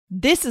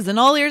This is an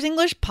All Ears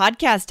English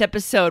podcast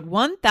episode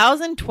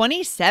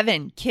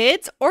 1027,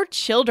 Kids or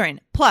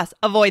Children. Plus,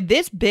 avoid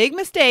this big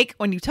mistake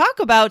when you talk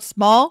about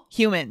small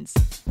humans.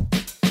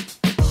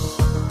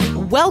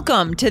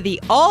 Welcome to the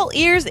All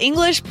Ears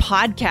English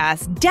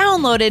podcast.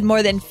 Downloaded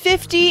more than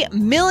 50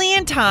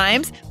 million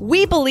times,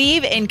 we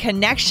believe in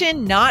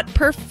connection, not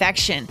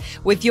perfection.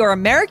 With your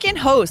American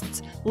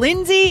hosts,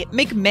 Lindsay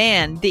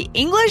McMahon, the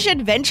English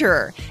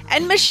adventurer,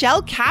 and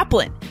Michelle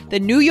Kaplan, the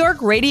New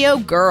York radio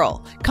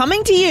girl,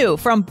 coming to you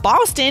from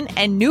Boston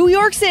and New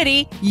York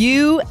City,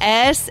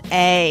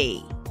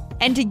 USA.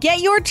 And to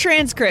get your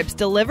transcripts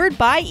delivered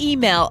by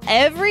email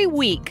every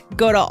week,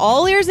 go to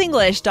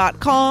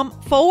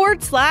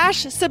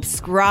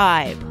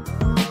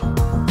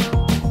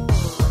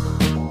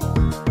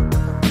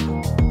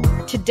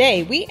allearsenglish.com/subscribe.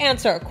 Today, we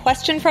answer a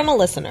question from a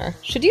listener.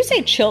 Should you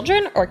say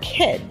children or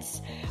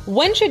kids?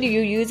 When should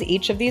you use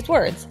each of these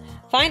words?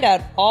 Find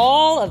out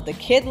all of the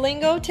kid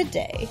lingo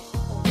today.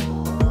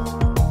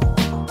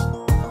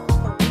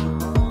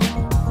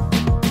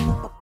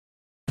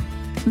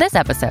 This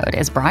episode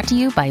is brought to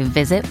you by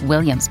Visit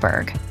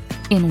Williamsburg.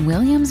 In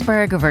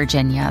Williamsburg,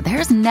 Virginia,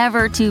 there's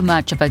never too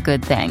much of a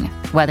good thing.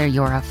 Whether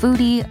you're a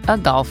foodie, a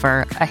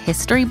golfer, a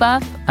history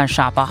buff, a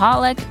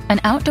shopaholic, an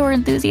outdoor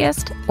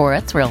enthusiast, or a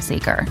thrill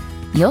seeker,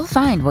 you'll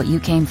find what you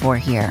came for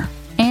here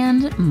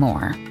and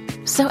more.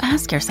 So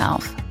ask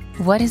yourself,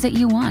 what is it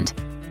you want?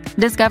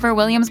 Discover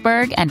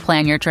Williamsburg and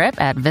plan your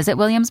trip at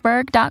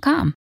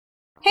visitwilliamsburg.com.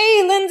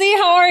 Hey, Lindsay,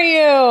 how are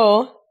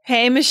you?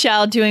 Hey,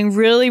 Michelle, doing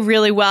really,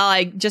 really well.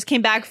 I just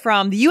came back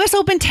from the U.S.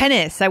 Open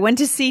tennis. I went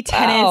to see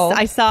tennis. Wow.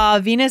 I saw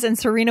Venus and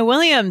Serena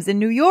Williams in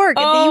New York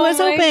at the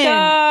U.S. Open. Oh my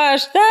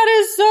gosh, that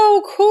is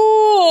so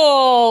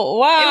cool.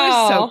 Wow. It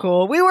was so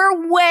cool. We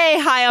were way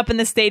high up in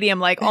the stadium,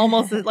 like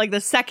almost like the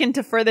second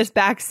to furthest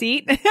back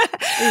seat.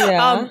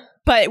 Yeah.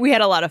 But we had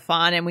a lot of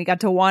fun and we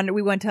got to wander.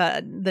 We went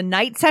to the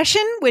night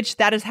session, which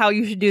that is how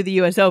you should do the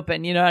U.S.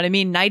 Open. You know what I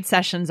mean? Night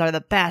sessions are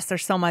the best.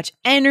 There's so much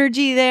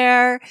energy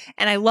there.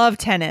 And I love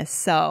tennis.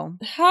 So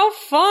How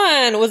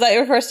fun. Was that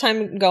your first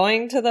time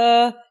going to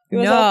the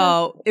US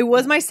no, Open? it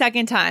was my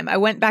second time. I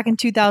went back in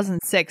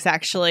 2006,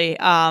 actually.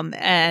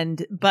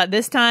 But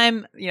this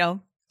time,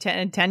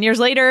 10 years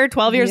later,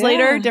 12 years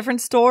later,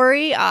 different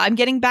story. I'm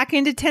getting back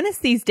into tennis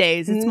these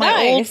days. It's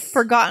my old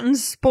forgotten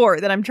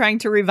sport that I'm trying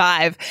to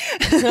revive.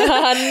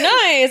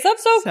 Nice.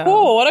 That's so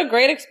cool. What a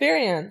great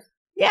experience.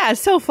 Yeah,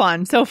 so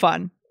fun. So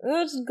fun.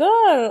 That's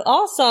good.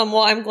 Awesome.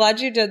 Well, I'm glad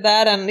you did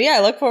that. And yeah,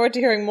 I look forward to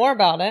hearing more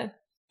about it.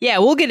 Yeah,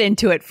 we'll get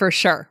into it for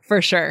sure. For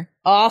sure.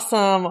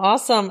 Awesome.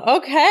 Awesome.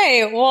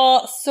 Okay.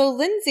 Well, so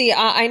Lindsay,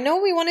 I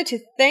know we wanted to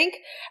thank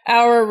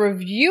our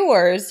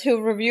reviewers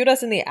who reviewed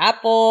us in the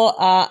Apple,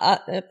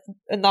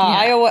 in the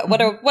iOS,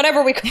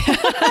 whatever we call it.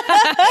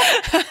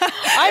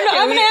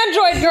 I'm an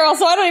Android girl,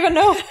 so I don't even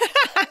know.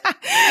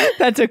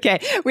 That's okay.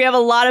 We have a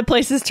lot of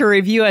places to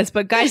review us,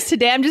 but guys,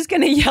 today I'm just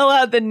going to yell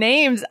out the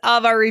names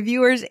of our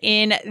reviewers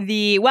in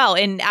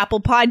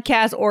Apple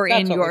Podcasts or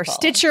in your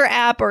Stitcher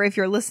app, or if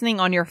you're listening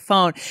on your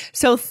phone.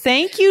 So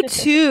thank you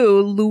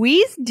to Luis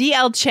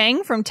D.L.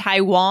 Cheng from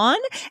Taiwan,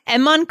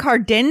 Eman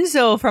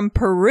Cardenzo from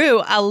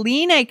Peru,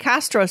 Aline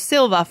Castro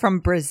Silva from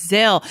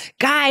Brazil.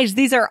 Guys,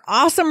 these are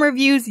awesome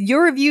reviews.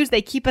 Your reviews,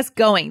 they keep us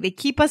going. They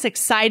keep us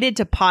excited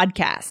to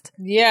podcast.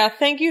 Yeah,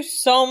 thank you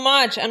so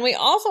much. And we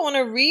also want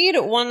to read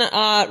one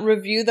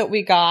review that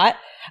we got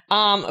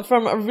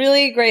from a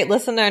really great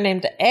listener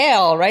named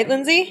Ale, right,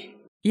 Lindsay?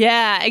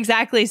 Yeah,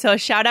 exactly. So a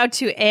shout out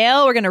to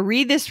Ale. We're going to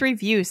read this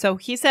review. So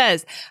he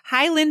says,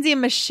 "Hi, Lindsay and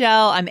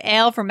Michelle. I'm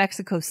Ale from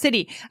Mexico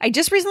City. I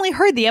just recently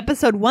heard the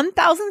episode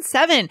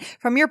 1007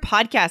 from your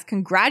podcast.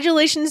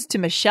 Congratulations to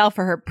Michelle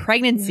for her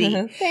pregnancy.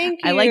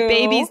 Thank you. I like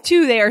babies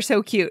too. They are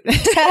so cute."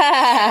 Thank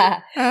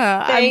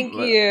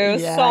you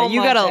so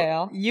much,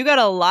 Ale. You got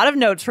a lot of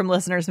notes from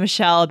listeners,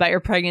 Michelle, about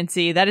your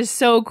pregnancy. That is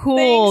so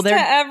cool.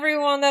 Thanks to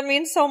everyone. That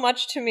means so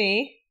much to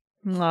me.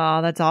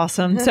 Oh, that's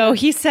awesome. So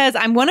he says,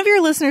 "I'm one of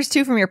your listeners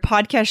too from your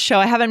podcast show.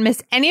 I haven't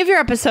missed any of your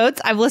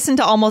episodes. I've listened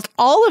to almost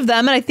all of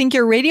them, and I think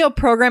your radio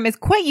program is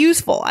quite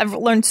useful. I've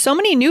learned so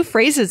many new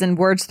phrases and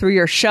words through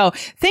your show.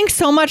 Thanks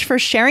so much for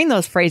sharing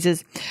those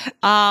phrases."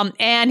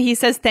 And he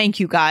says, "Thank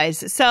you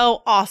guys."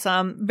 So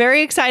awesome.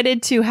 Very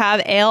excited to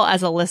have Ale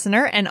as a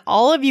listener, and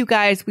all of you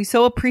guys, we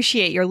so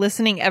appreciate your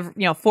listening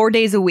 4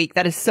 days a week.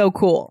 That is so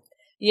cool.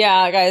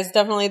 Yeah, guys,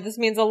 definitely. This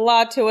means a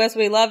lot to us.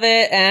 We love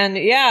it. And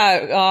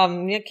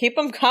keep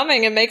them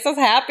coming. It makes us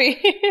happy.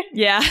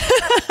 Yeah.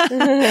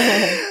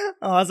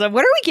 Awesome.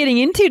 What are we getting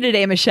into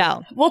today,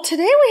 Michelle? Well,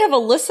 today we have a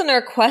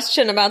listener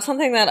question about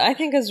something that I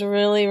think is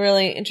really,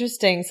 really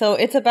interesting. So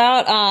it's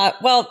about,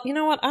 you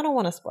know what? I don't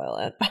want to spoil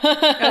it.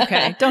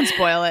 Okay. Don't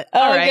spoil it.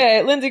 All right.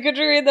 Okay. Lindsay, could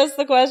you read us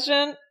the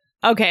question?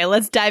 Okay,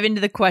 let's dive into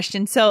the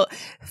question. So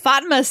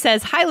Fatma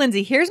says, "Hi,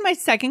 Lindsay. Here's my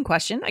second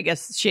question." I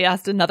guess she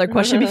asked another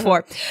question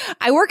before.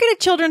 "I work at a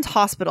children's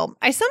hospital.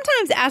 I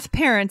sometimes ask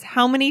parents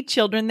how many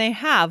children they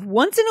have.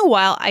 Once in a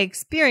while, I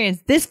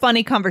experience this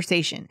funny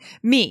conversation.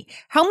 Me,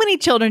 how many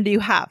children do you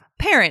have?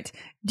 Parent,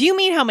 Do you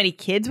mean how many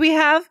kids we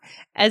have?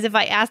 As if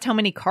I asked how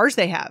many cars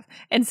they have.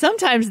 And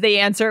sometimes they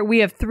answer, we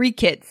have 3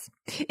 kids.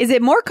 Is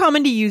it more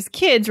common to use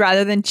kids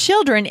rather than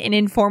children in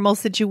informal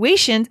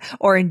situations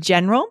or in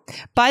general?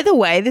 By the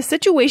way, the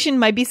situation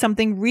might be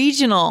something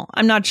regional.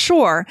 I'm not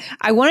sure.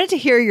 I wanted to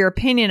hear your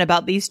opinion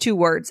about these 2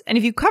 words. And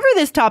if you cover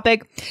this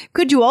topic,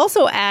 could you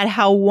also add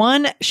how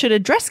one should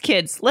address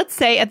kids? Let's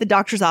say at the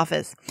doctor's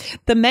office.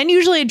 The men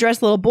usually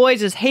address little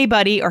boys as hey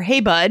buddy or hey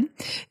bud.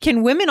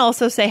 Can women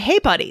also say hey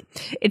buddy?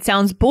 It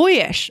sounds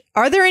boyish.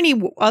 Are there any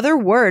other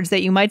words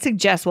that you might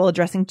suggest while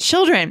addressing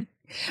children?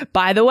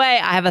 By the way,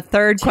 I have a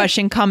 3rd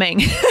question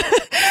coming.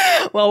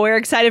 Well, we're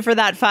excited for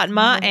that,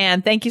 Fatma.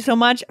 And thank you so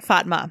much,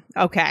 Fatma.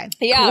 Okay.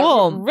 Yeah.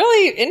 Cool.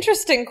 Really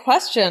interesting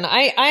question.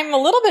 I'm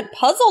a little bit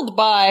puzzled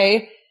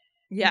by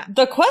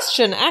the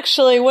question,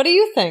 actually. What do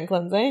you think,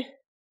 Lindsay?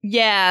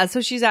 Yeah.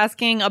 So she's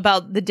asking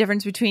about the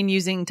difference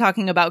between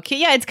talking about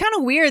kids. Yeah. It's kind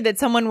of weird that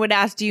someone would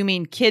ask, do you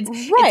mean kids?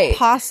 Right. It's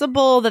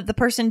possible that the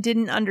person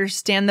didn't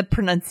understand the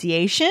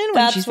pronunciation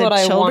when That's she said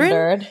what children. I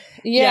wondered.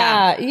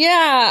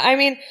 Yeah. I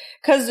mean,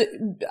 because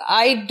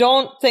I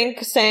don't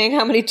think saying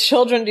how many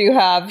children do you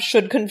have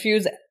should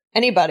confuse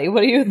anybody.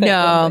 What do you think?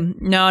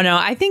 No.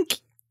 I think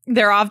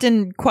they're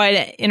often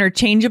quite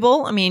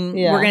interchangeable. I mean,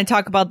 we're going to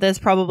talk about this.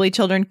 Probably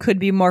children could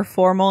be more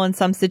formal in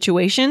some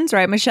situations,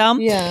 right, Michelle?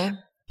 Yeah.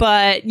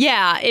 But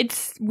yeah,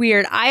 it's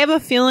weird. I have a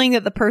feeling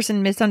that the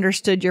person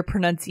misunderstood your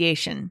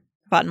pronunciation,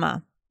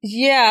 Fatma.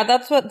 Yeah,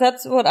 that's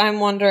what I'm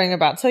wondering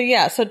about. So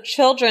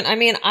children, I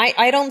mean,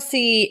 I don't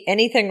see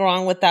anything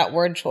wrong with that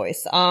word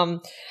choice. I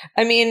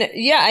mean,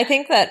 I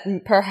think that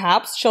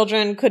perhaps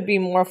children could be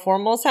more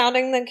formal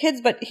sounding than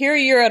kids, but here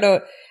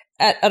you're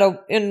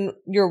in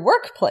your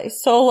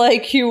workplace. So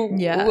like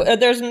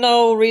there's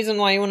no reason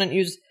why you wouldn't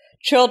use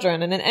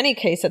children. And in any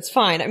case, it's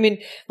fine. I mean,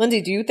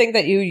 Lindsay, do you think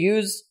that you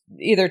use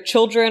either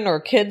children or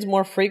kids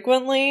more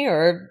frequently,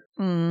 or?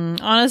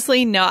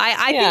 Honestly, no.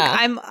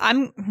 I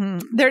think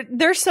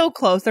they're so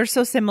close. They're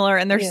so similar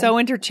and they're so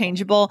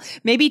interchangeable.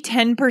 Maybe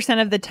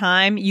 10% of the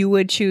time you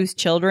would choose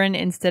children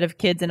instead of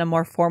kids in a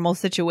more formal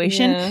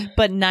situation,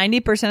 but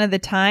 90% of the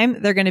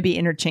time they're going to be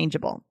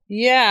interchangeable.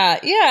 Yeah,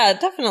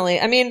 definitely.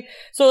 I mean,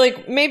 so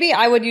like maybe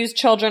I would use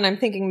children. I'm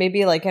thinking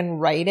maybe like in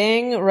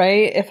writing,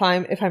 right? If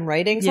I'm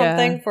writing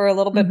something for a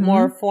little bit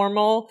more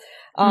formal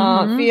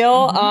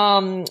feel,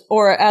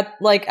 or at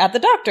the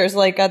doctor's,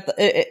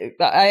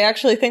 I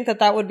actually think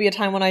that would be a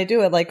time when I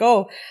do it. Like,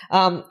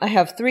 I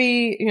have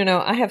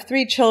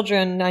 3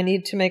 children I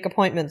need to make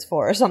appointments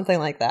for, or something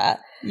like that.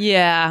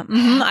 Yeah.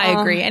 I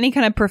agree. Any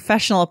kind of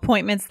professional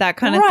appointments, that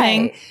kind of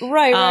thing.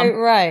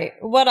 Right.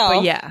 What else?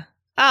 But yeah.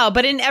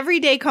 But in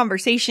everyday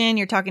conversation,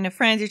 you're talking to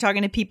friends, you're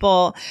talking to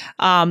people,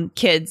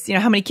 kids,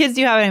 how many kids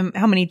do you have and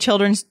how many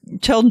children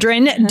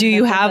do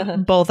you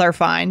have? Both are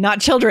fine. Not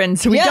children.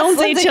 So we don't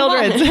say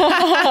children.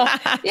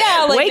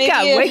 Yeah. Like wake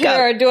up.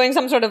 You're doing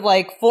some sort of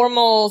like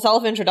formal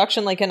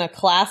self-introduction, like in a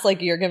class,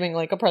 like you're giving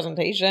like a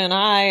presentation.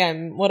 Hi,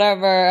 I'm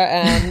whatever.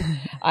 And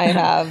I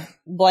have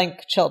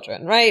blank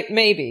children, right?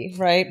 Maybe,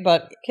 right?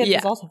 But kids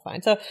is also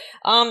fine. So,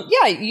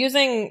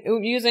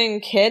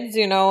 using kids,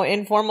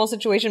 in formal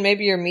situation,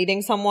 maybe you're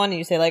meeting someone and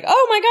you say like,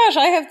 oh my gosh,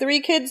 I have 3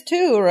 kids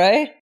too,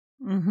 right?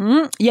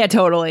 Yeah,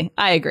 totally.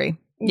 I agree.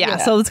 Yeah.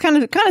 So it's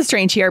kind of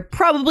strange here.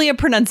 Probably a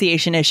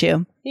pronunciation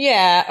issue.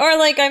 Yeah. Or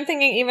like I'm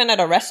thinking even at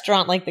a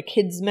restaurant, like the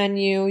kids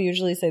menu,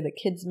 usually say the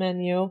kids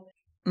menu.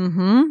 Yeah,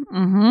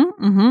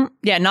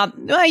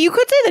 you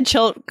could say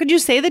could you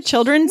say the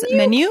children's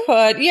menu?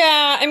 Could.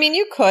 Yeah, I mean,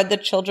 you could, the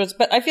children's,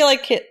 but I feel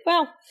like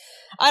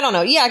I don't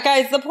know. Yeah,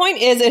 guys, the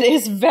point is it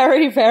is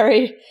very,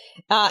 very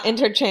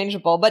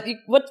interchangeable. But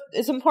what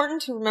is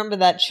important to remember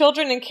that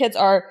children and kids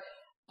are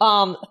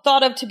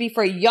thought of to be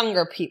for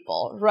younger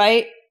people,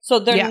 right? So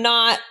they're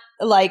not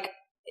like,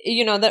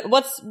 that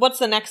what's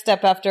the next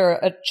step after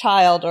a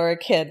child or a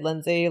kid,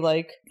 Lindsay?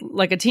 Like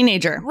a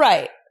teenager.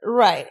 Right.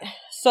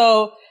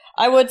 So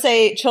I would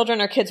say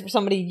children or kids for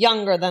somebody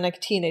younger than a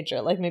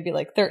teenager, like maybe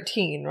like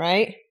 13,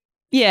 right?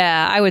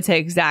 Yeah, I would say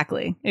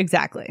exactly.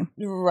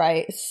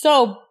 Right.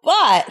 So,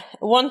 but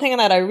one thing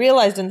that I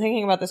realized in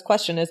thinking about this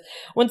question is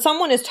when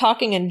someone is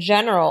talking in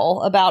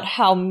general about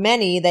how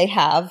many they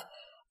have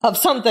of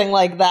something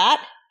like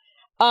that,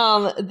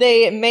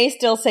 they may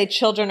still say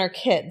children or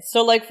kids.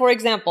 So like, for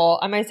example,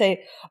 I might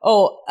say,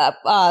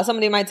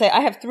 somebody might say,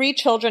 I have 3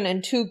 children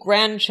and 2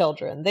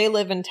 grandchildren. They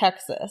live in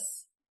Texas.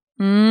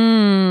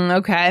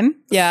 Okay.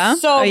 Yeah.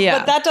 So,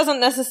 but that doesn't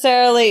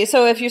necessarily,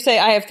 so if you say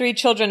I have 3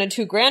 children and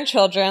 2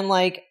 grandchildren,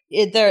 like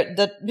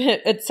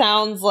it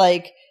sounds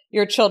like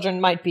your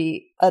children might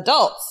be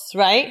adults,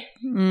 right?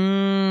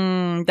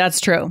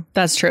 That's true.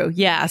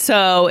 Yeah.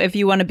 So if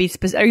you want to be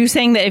are you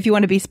saying that if you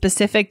want to be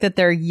specific that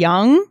they're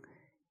young,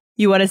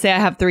 You want to say I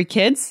have 3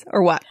 kids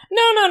or what?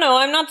 No.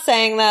 I'm not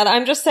saying that.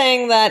 I'm just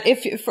saying that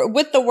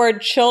with the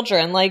word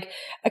children, like,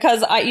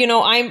 because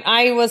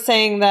I was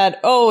saying that,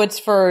 it's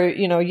for,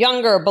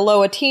 younger,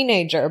 below a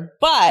teenager,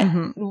 but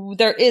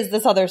there is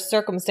this other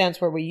circumstance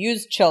where we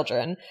use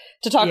children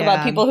to talk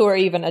about people who are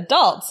even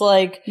adults.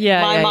 Like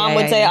my mom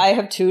would say, I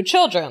have 2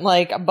 children,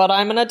 like, but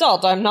I'm an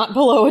adult. I'm not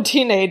below a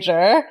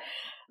teenager.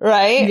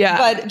 Right? Yeah.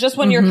 But just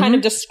when you're kind of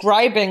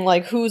describing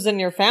like who's in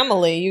your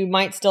family, you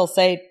might still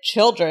say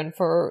children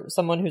for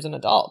someone who's an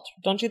adult.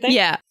 Don't you think?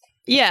 Yeah.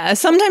 Yeah.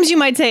 Sometimes you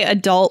might say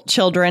adult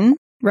children,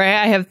 right?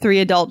 I have 3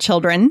 adult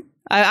children.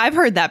 I've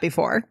heard that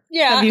before.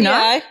 Yeah. Have you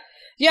not?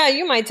 Yeah,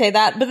 you might say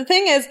that. But the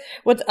thing is,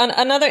 what's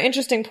another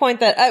interesting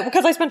point that,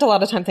 because I spent a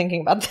lot of time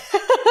thinking about this.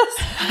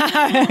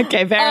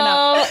 Okay, fair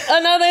enough.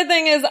 Another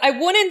thing is, I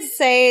wouldn't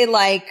say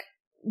like,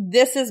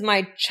 this is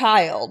my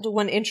child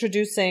when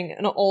introducing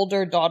an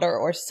older daughter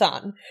or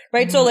son,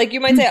 right? So like you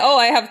might say,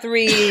 I have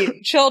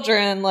 3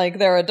 children, like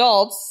they're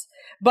adults.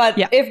 But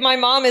if my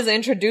mom is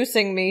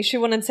introducing me, she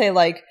wouldn't say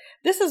like,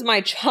 this is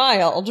my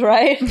child,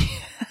 right?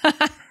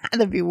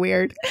 That'd be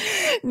weird.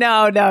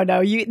 No.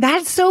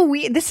 That's so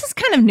weird. This is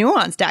kind of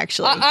nuanced,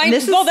 actually.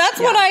 That's what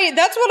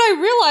I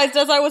realized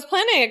as I was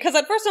planning it. Because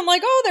at first I'm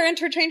like, they're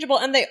interchangeable,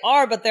 and they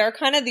are, but there are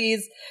kind of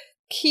these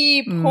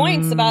key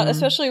points about,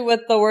 especially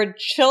with the word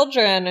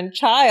children and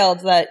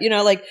child, that,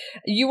 like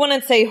you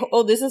wouldn't say,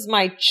 this is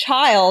my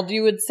child.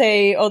 You would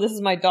say, this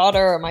is my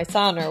daughter or my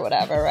son or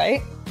whatever,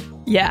 right?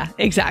 Yeah,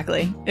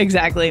 exactly.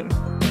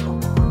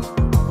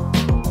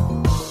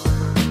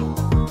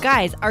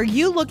 Guys, are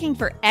you looking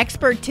for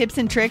expert tips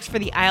and tricks for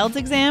the IELTS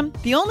exam?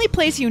 The only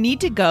place you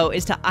need to go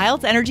is to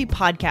IELTS Energy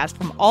Podcast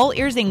from All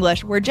Ears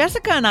English, where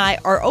Jessica and I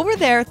are over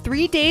there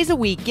 3 days a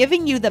week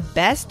giving you the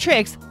best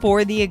tricks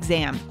for the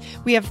exam.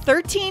 We have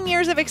 13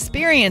 years of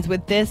experience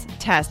with this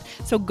test,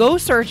 so go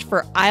search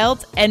for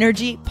IELTS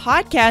Energy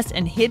Podcast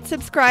and hit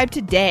subscribe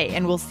today,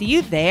 and we'll see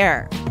you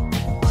there.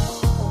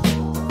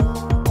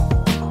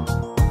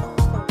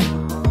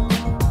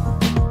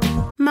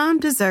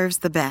 Mom deserves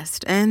the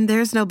best, and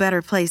there's no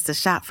better place to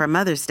shop for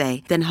Mother's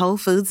Day than Whole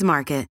Foods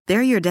Market.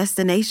 They're your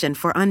destination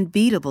for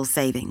unbeatable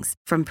savings,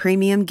 from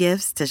premium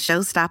gifts to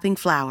show-stopping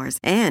flowers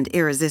and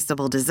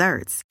irresistible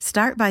desserts.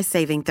 Start by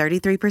saving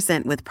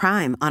 33% with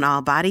Prime on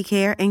all body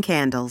care and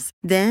candles.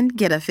 Then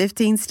get a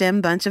 15-stem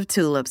bunch of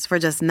tulips for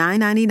just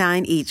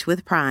 $9.99 each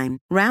with Prime.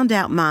 Round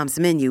out Mom's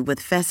menu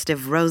with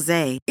festive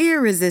rosé,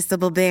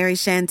 irresistible berry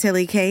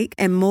chantilly cake,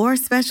 and more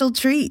special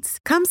treats.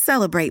 Come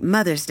celebrate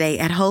Mother's Day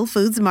at Whole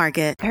Foods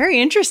Market.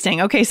 Very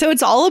interesting. Okay, so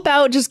it's all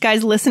about just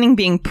guys listening,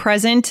 being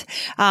present,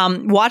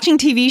 watching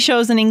TV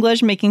shows in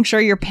English, making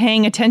sure you're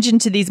paying attention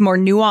to these more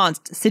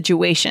nuanced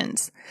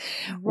situations.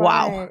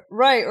 Wow.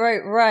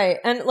 Right.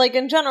 And like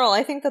in general,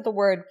 I think that the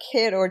word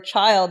kid or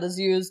child is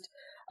used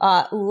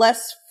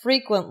less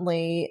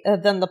frequently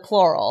than the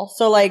plural.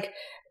 So like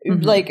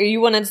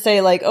you wouldn't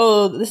say like,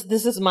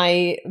 this is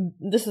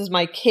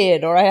my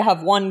kid, or I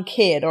have one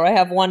kid, or I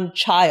have one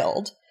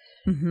child.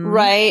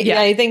 Right? Yeah,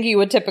 I think you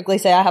would typically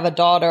say I have a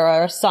daughter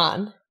or a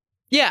son.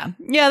 Yeah,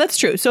 that's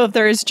true. So if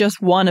there is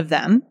just one of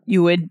them,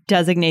 you would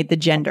designate the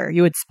gender.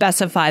 You would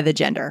specify the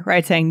gender,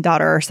 right? Saying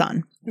daughter or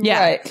son.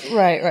 Yeah.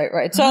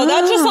 Right. So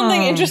that's just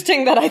something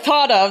interesting that I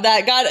thought of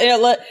that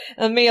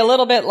got me a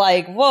little bit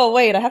like, whoa,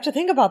 wait, I have to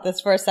think about this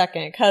for a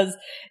second. Cause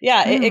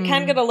it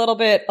can get a little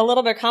bit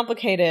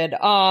complicated,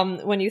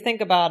 when you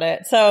think about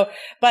it. So,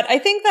 but I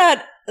think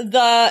that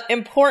the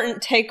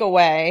important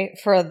takeaway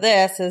for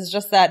this is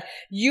just that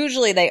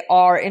usually they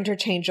are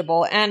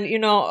interchangeable. And,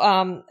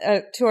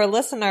 to our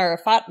listener,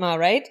 Fatma,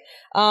 right?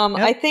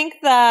 I think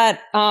that,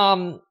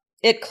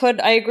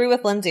 I agree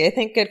with Lindsay. I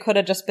think it could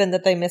have just been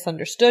that they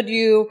misunderstood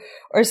you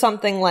or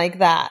something like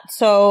that.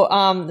 So,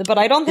 but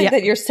I don't think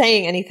that you're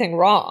saying anything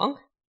wrong.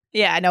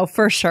 Yeah, no,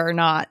 for sure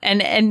not.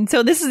 And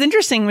so this is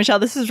interesting, Michelle.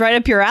 This is right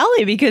up your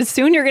alley because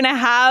soon you're going to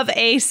have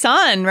a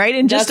son, right?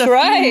 In just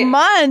few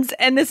months.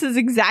 And this is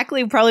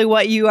exactly probably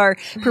what you are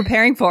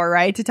preparing for,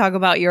 right? To talk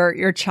about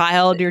your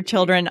child, your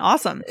children.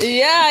 Awesome.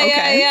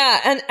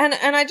 Yeah.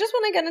 And I just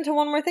want to get into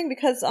one more thing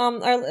because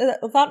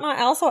Fatma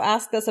also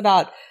asked us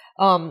about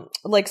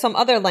like some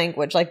other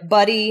language, like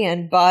buddy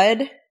and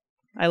bud.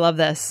 I love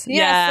this.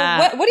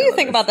 Yeah. So what do you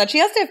think about that?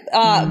 She asked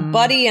if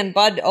buddy and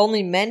bud,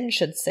 only men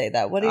should say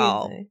that. What do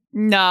you think?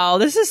 No,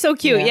 this is so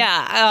cute.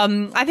 Yeah.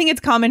 I think it's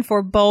common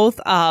for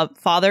both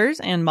fathers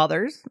and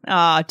mothers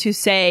to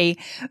say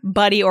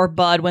buddy or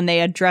bud when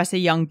they address a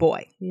young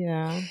boy.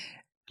 Yeah.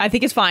 I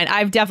think it's fine.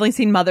 I've definitely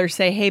seen mothers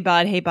say, hey,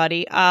 bud, hey,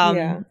 buddy.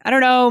 I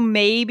don't know.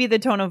 Maybe the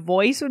tone of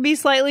voice would be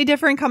slightly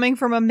different coming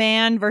from a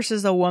man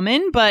versus a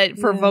woman. But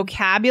for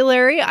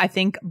vocabulary, I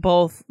think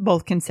both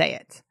can say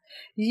it.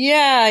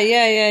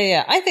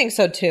 Yeah. I think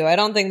so too. I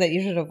don't think that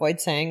you should avoid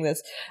saying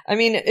this. I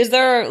mean, is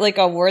there like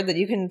a word that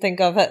you can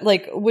think of?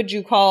 Like, would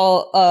you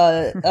call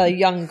a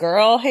young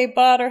girl, hey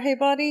bud or hey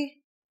buddy?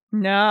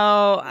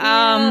 No.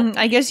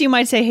 I guess you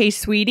might say, hey,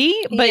 sweetie,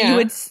 but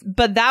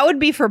but that would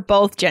be for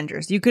both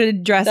genders. You could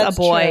address a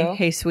boy, true.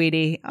 Hey,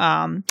 sweetie.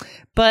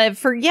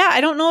 But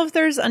I don't know if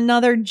there's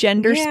another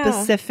gender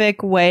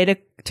specific way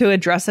to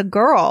address a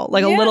girl,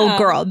 like a little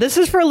girl. This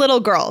is for little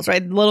girls,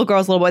 right? Little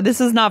girls, little boy.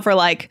 This is not for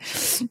like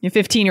a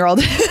 15-year-old.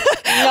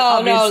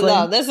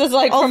 No. This is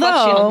like for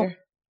much younger.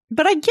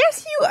 But I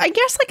guess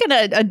like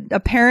a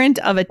parent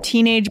of a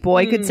teenage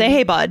boy could say,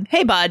 hey, bud.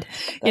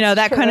 That's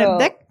that true. kind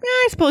of,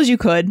 I suppose you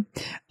could.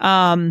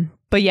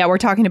 But yeah, we're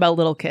talking about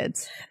little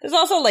kids. There's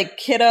also like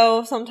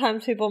kiddo.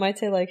 Sometimes people might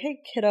say like,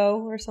 hey, kiddo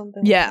or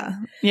something. Yeah.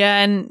 Yeah.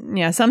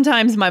 And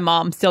sometimes my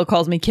mom still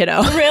calls me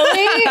kiddo.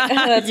 Really?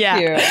 That's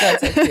cute.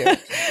 That's so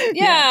cute.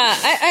 Yeah.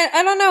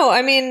 I don't know.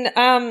 I mean,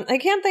 I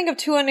can't think of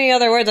too many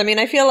other words. I mean,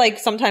 I feel like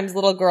sometimes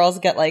little girls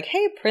get like,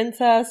 hey,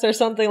 princess or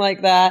something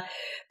like that.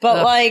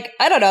 But like,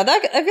 I don't know.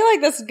 I feel like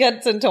this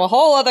gets into a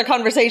whole other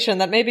conversation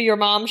that maybe your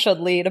mom should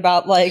lead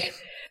about like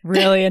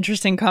really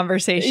interesting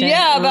conversation.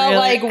 Yeah, about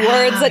like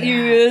words that you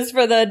use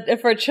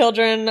for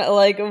children,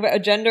 like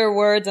gender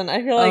words, and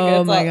I feel like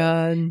oh my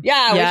god.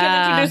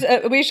 Yeah,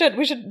 we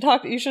should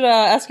talk. You should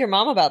ask your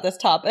mom about this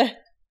topic.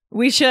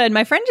 We should.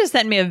 My friend just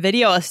sent me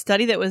a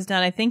study that was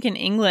done, I think in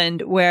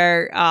England,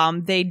 where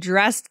they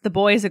dressed the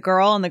boy as a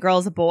girl and the girl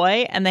as a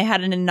boy, and they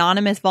had an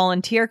anonymous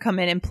volunteer come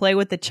in and play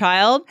with the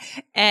child.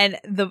 And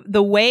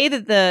the way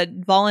that the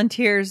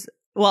volunteers,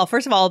 well,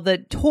 first of all, the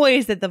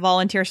toys that the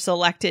volunteers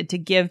selected to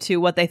give to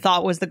what they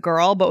thought was the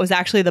girl, but was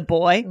actually the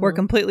boy, were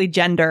completely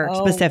gender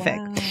specific,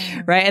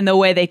 right? And the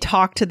way they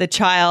talked to the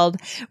child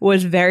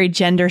was very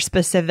gender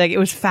specific. It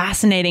was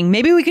fascinating.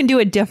 Maybe we can do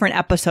a different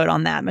episode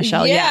on that,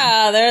 Michelle.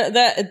 Yeah,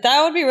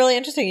 that would be really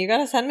interesting. You got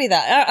to send me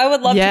that. I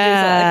would love to do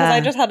that because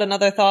I just had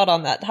another thought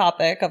on that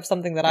topic of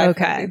something that I've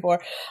heard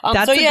before.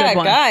 That's a good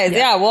one. Guys,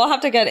 we'll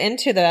have to get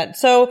into that.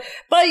 So,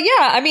 but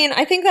I mean,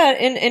 I think that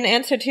in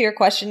answer to your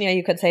question,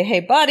 you could say,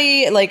 hey,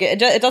 buddy. Like it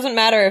doesn't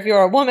matter if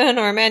you're a woman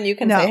or a man, you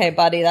can say, hey,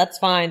 buddy, that's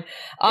fine.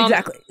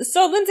 Exactly.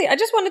 So, Lindsay, I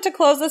just wanted to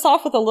close this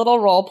off with a little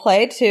role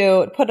play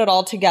to put it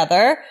all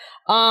together.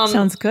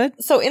 Sounds good.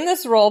 So in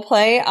this role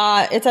play,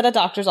 it's at a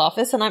doctor's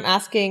office and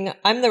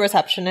I'm the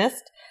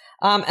receptionist,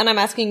 and I'm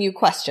asking you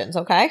questions.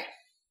 Okay.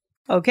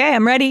 Okay.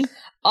 I'm ready.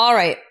 All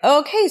right.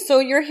 Okay. So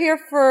you're here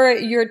for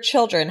your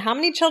children. How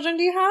many children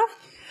do you have?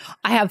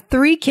 I have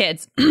 3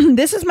 kids.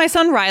 This is my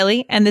son,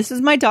 Riley, and this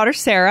is my daughter,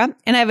 Sarah.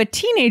 And I have a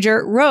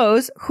teenager,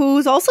 Rose,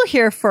 who's also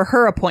here for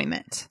her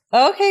appointment.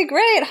 Okay,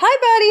 great. Hi,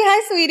 buddy.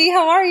 Hi, sweetie.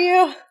 How are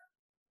you?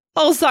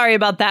 Oh, sorry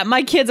about that.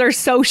 My kids are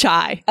so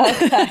shy.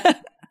 Okay.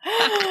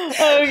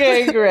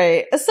 Okay,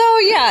 great. So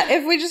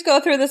if we just go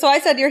through this. So I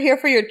said you're here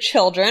for your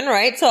children,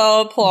 right?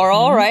 So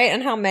plural, right?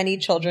 And how many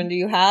children do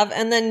you have?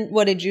 And then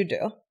what did you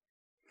do?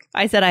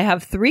 I said I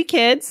have 3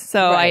 kids,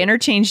 so I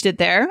interchanged it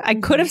there. I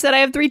could have said I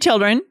have 3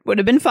 children, would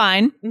have been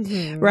fine,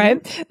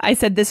 right? I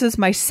said this is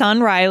my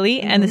son, Riley,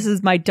 and this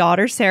is my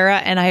daughter, Sarah,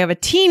 and I have a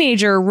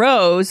teenager,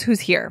 Rose, who's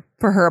here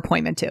for her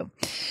appointment too.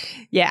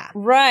 Yeah.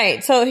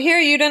 Right. So here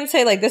you didn't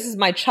say like, this is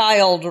my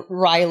child,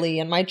 Riley,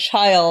 and my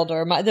child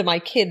or my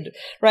kid,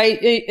 right?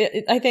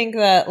 I think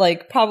that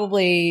like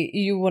probably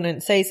you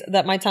wouldn't say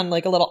that might sound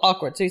like a little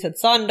awkward. So you said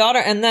son,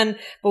 daughter,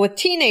 but with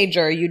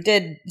teenager, you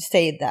did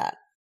say that.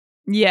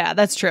 Yeah,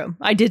 that's true.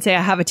 I did say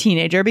I have a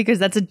teenager because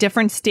that's a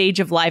different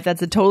stage of life.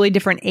 That's a totally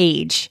different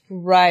age.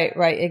 Right,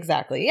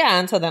 exactly. Yeah.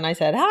 And so then I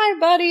said, hi,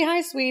 buddy.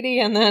 Hi, sweetie.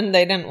 And then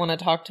they didn't want to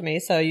talk to me.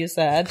 So you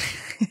said,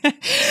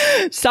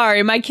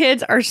 sorry, my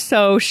kids are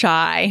so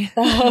shy.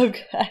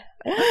 Okay.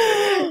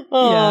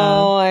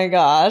 Oh my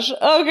gosh.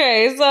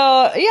 Okay.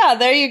 So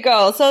there you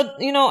go. So,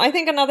 I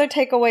think another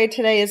takeaway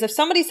today is if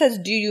somebody says,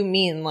 do you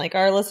mean, like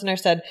our listener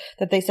said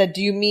that they said,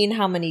 do you mean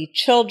how many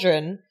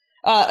children?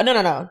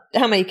 No.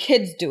 How many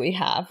kids do we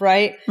have,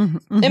 right?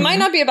 It might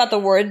not be about the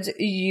words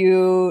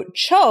you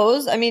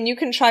chose. I mean, you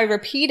can try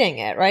repeating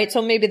it, right?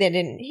 So maybe they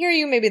didn't hear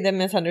you. Maybe they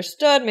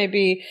misunderstood.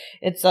 Maybe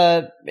it's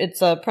a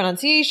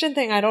pronunciation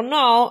thing. I don't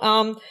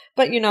know.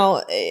 But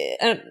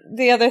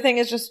the other thing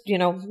is just,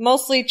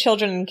 mostly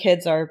children and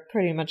kids are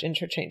pretty much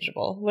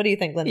interchangeable. What do you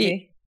think,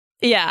 Lindsay?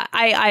 Yeah,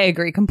 I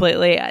agree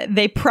completely.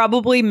 They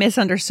probably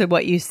misunderstood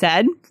what you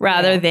said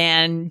rather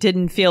than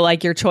didn't feel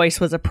like your choice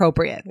was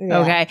appropriate. Yeah.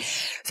 Okay.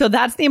 So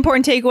that's the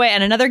important takeaway.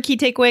 And another key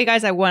takeaway,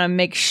 guys, I want to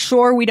make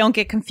sure we don't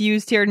get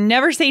confused here.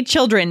 Never say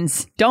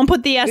children's. Don't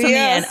put the S on the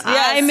end.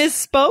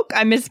 Yes.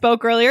 I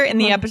misspoke earlier in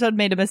the episode,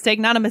 made a mistake.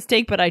 Not a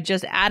mistake, but I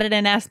just added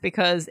an S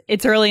because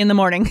it's early in the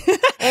morning.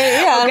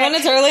 When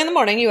it's early in the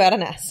morning, you add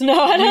an S.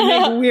 No, you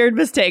make weird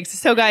mistakes.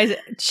 So guys,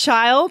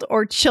 child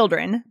or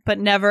children, but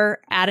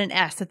never add an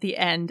S at the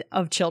end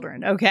of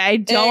children. Okay.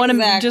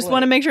 Just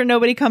want to make sure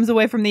nobody comes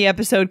away from the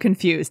episode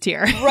confused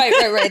here. Right.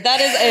 That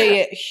is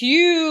a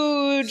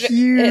huge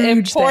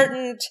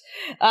important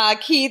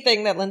key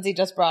thing that Lindsay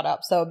just brought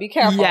up. So be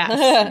careful.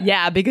 Yes.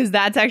 Yeah, because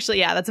that's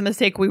a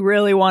mistake we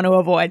really want to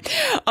avoid.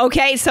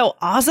 Okay. So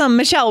awesome.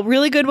 Michelle,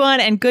 really good one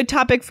and good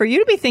topic for you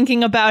to be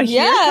thinking about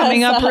here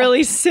coming up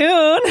really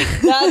soon.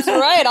 That's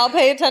right. I'll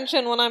pay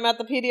attention when I'm at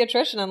the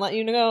pediatrician and let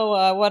you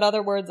know what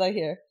other words I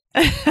hear.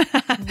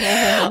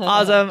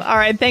 Awesome. All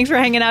right. Thanks for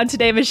hanging out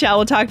today, Michelle.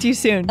 We'll talk to you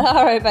soon.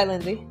 All right. Bye,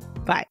 Lindsay.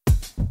 Bye.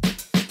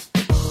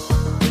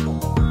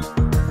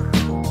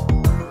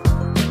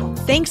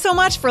 Thanks so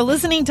much for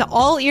listening to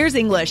All Ears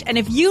English. And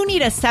if you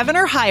need a 7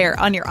 or higher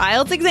on your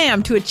IELTS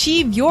exam to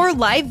achieve your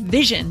life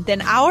vision,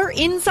 then our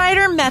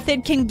Insider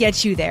Method can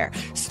get you there.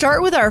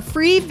 Start with our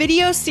free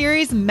video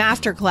series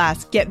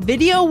masterclass. Get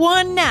video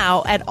 1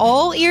 now at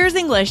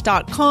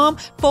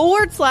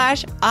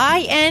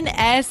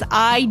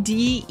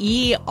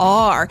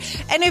allearsenglish.com/INSIDER.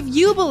 And if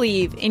you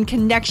believe in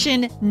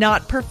connection,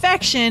 not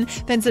perfection,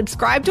 then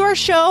subscribe to our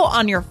show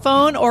on your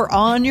phone or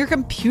on your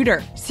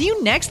computer. See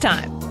you next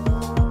time.